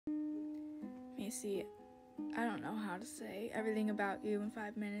Macy, I don't know how to say everything about you in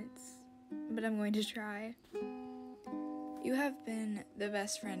 5 minutes, but I'm going to try. You have been the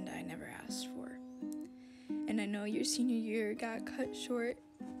best friend I never asked for. And I know your senior year got cut short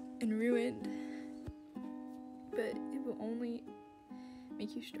and ruined, but it will only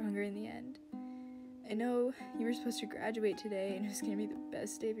make you stronger in the end. I know you were supposed to graduate today and it was going to be the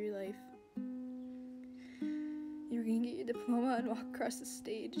best day of your life. You were going to get your diploma and walk across the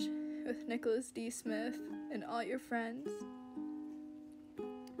stage with Nicholas D. Smith and all your friends.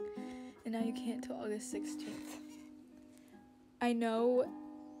 And now you can't till August 16th. I know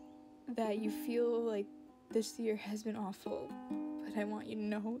that you feel like this year has been awful, but I want you to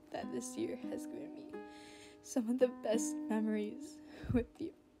know that this year has given me some of the best memories with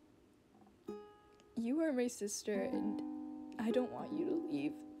you. You are my sister, and I don't want you to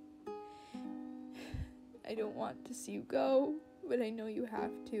leave. I don't want to see you go, but I know you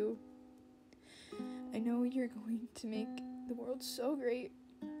have to. I know you're going to make the world so great,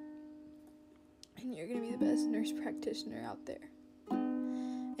 and you're going to be the best nurse practitioner out there.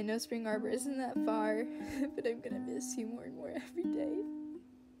 I know Spring Arbor isn't that far, but I'm going to miss you more and more every day.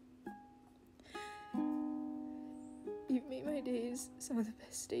 You've made my days some of the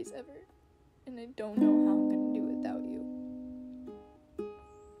best days ever, and I don't know how I'm going to do it without you.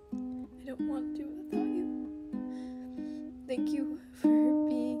 I don't want to do it without you. Thank you for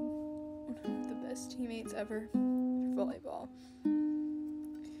being one of the best teammates ever for volleyball.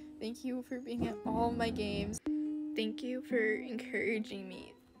 Thank you for being at all my games. Thank you for encouraging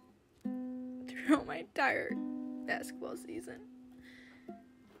me throughout my entire basketball season.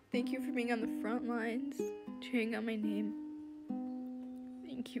 Thank you for being on the front lines, cheering on my name.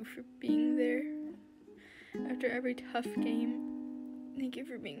 Thank you for being there after every tough game. Thank you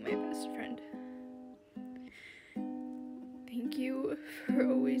for being my best friend. Thank you for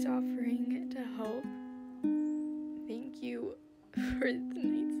always offering to help. Thank you for the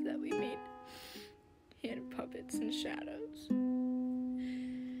nights that we made hand puppets and shadows.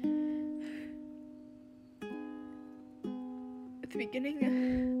 At the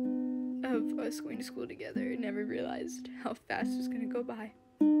beginning of us going to school together, I never realized how fast it was going to go by.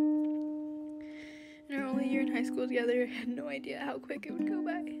 In our only year in high school together, I had no idea how quick it would go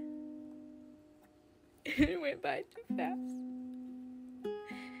by. It went by too fast.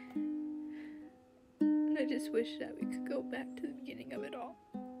 And I just wish that we could go back to the beginning of it all.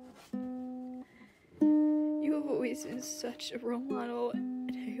 You have always been such a role model,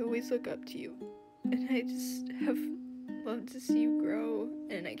 and I always look up to you. And I just have loved to see you grow,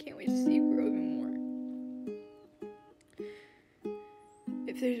 and I can't wait to see you grow even more.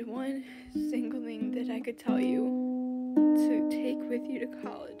 If there's one single thing that I could tell you to take with you to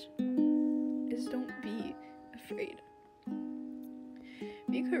college, is don't be afraid.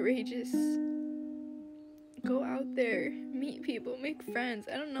 Be courageous. Go out there, meet people, make friends.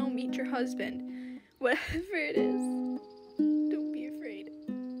 I don't know, meet your husband. Whatever it is, don't be afraid.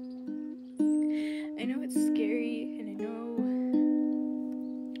 I know it's scary, and I know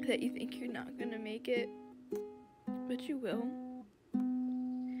that you think you're not gonna make it, but you will.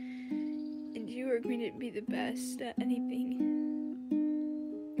 And you are going to be the best at anything.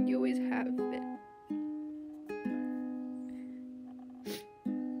 You always have been.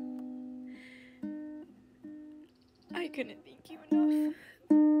 I couldn't thank you enough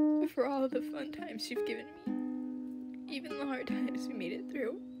for all the fun times you've given me, even the hard times we made it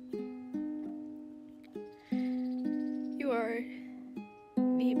through. You are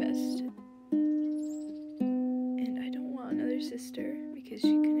the best, and I don't want another sister because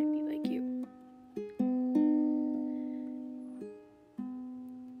she couldn't be like you.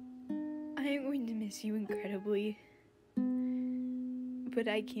 I am going to miss you incredibly, but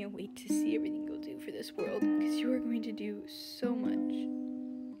I can't wait to see everything you'll do for this world, because you are going to do so much.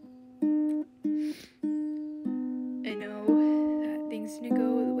 I know that things didn't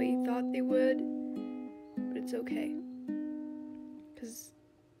go the way you thought they would, but it's okay, because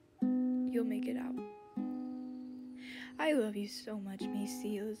you'll make it out. I love you so much,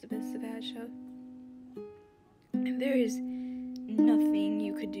 Macy Elizabeth Sabasha, and there is nothing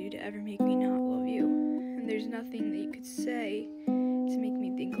you could do to ever make me not love you, and there's nothing that you could say to make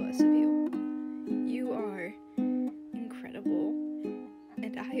me think less of you. You are incredible,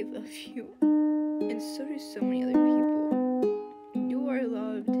 and I love you, and so do so many other people. You are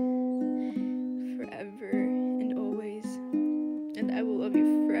loved forever and always, and I will love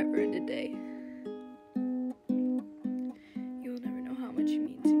you forever and a day. You will never know how much you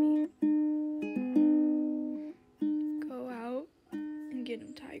mean to me. Go out and get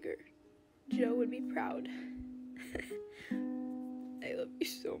him, Tiger. Joe would be proud. I love you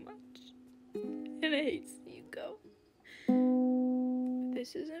so much. And I hate to see you go. But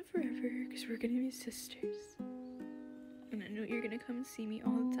this isn't forever, because we're gonna be sisters. And I know you're gonna come and see me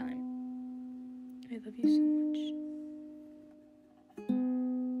all the time. I love you so much.